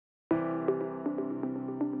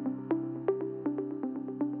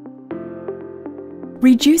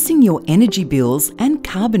Reducing your energy bills and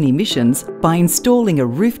carbon emissions by installing a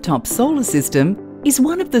rooftop solar system is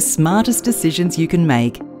one of the smartest decisions you can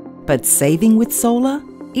make. But saving with solar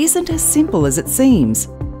isn't as simple as it seems.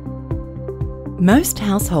 Most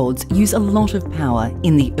households use a lot of power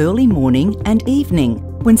in the early morning and evening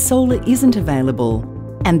when solar isn't available.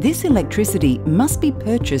 And this electricity must be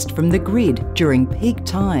purchased from the grid during peak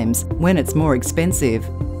times when it's more expensive.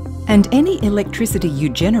 And any electricity you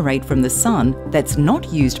generate from the sun that's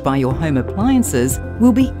not used by your home appliances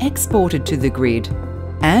will be exported to the grid.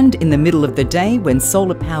 And in the middle of the day when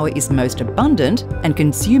solar power is most abundant and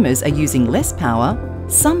consumers are using less power,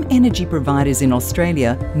 some energy providers in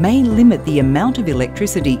Australia may limit the amount of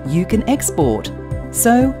electricity you can export.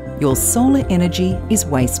 So your solar energy is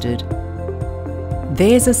wasted.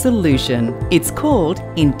 There's a solution. It's called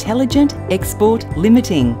Intelligent Export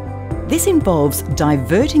Limiting. This involves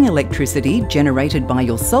diverting electricity generated by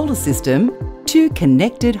your solar system to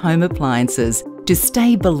connected home appliances to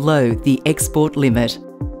stay below the export limit.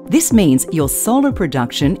 This means your solar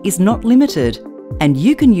production is not limited, and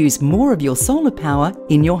you can use more of your solar power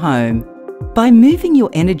in your home. By moving your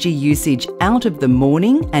energy usage out of the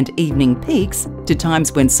morning and evening peaks to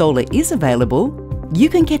times when solar is available, you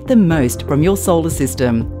can get the most from your solar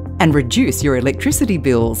system and reduce your electricity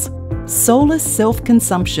bills. Solar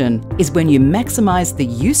self-consumption is when you maximize the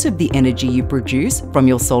use of the energy you produce from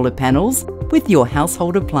your solar panels with your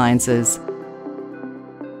household appliances.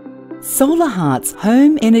 Solahart's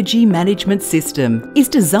Home Energy Management System is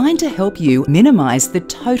designed to help you minimize the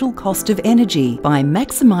total cost of energy by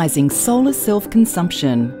maximizing solar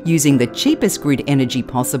self-consumption, using the cheapest grid energy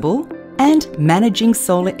possible, and managing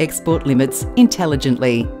solar export limits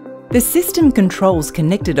intelligently. The system controls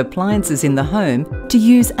connected appliances in the home to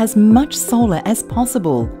use as much solar as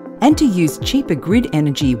possible and to use cheaper grid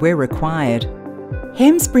energy where required.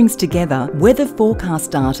 HEMS brings together weather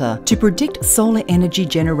forecast data to predict solar energy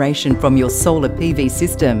generation from your solar PV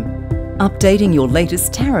system, updating your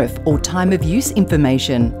latest tariff or time of use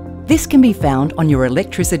information. This can be found on your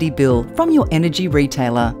electricity bill from your energy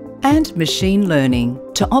retailer, and machine learning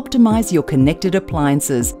to optimize your connected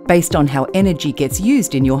appliances based on how energy gets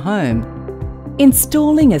used in your home.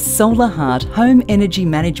 Installing a Solahart Home Energy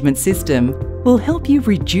Management System will help you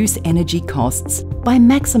reduce energy costs by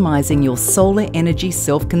maximizing your solar energy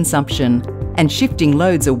self-consumption and shifting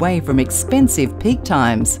loads away from expensive peak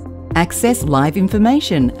times. Access live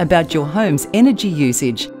information about your home's energy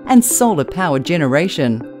usage and solar power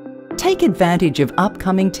generation. Take advantage of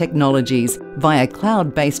upcoming technologies via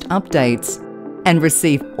cloud-based updates and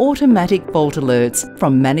receive automatic fault alerts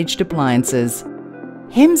from managed appliances.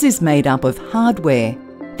 HEMS is made up of hardware.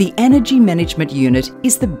 The Energy Management Unit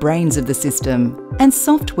is the brains of the system, and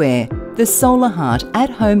software, the Solahart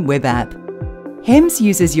at-home web app. HEMS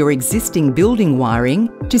uses your existing building wiring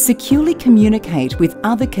to securely communicate with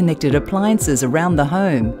other connected appliances around the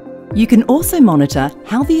home. You can also monitor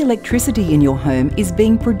how the electricity in your home is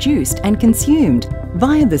being produced and consumed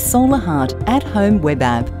via the Solahart at-home web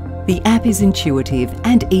app. The app is intuitive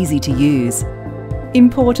and easy to use.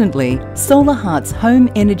 Importantly, Solahart's Home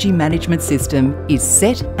Energy Management System is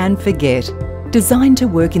set and forget, designed to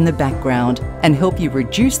work in the background and help you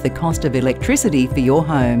reduce the cost of electricity for your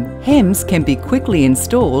home. HEMS can be quickly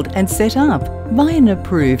installed and set up by an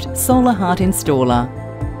approved Solahart installer.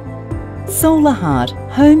 Solahart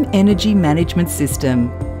Home Energy Management System,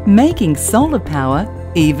 making solar power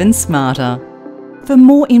even smarter. For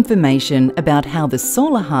more information about how the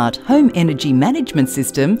Solahart Home Energy Management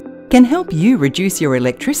System can help you reduce your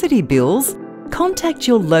electricity bills, contact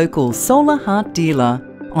your local Solahart dealer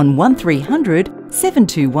on 1300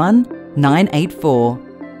 721 984.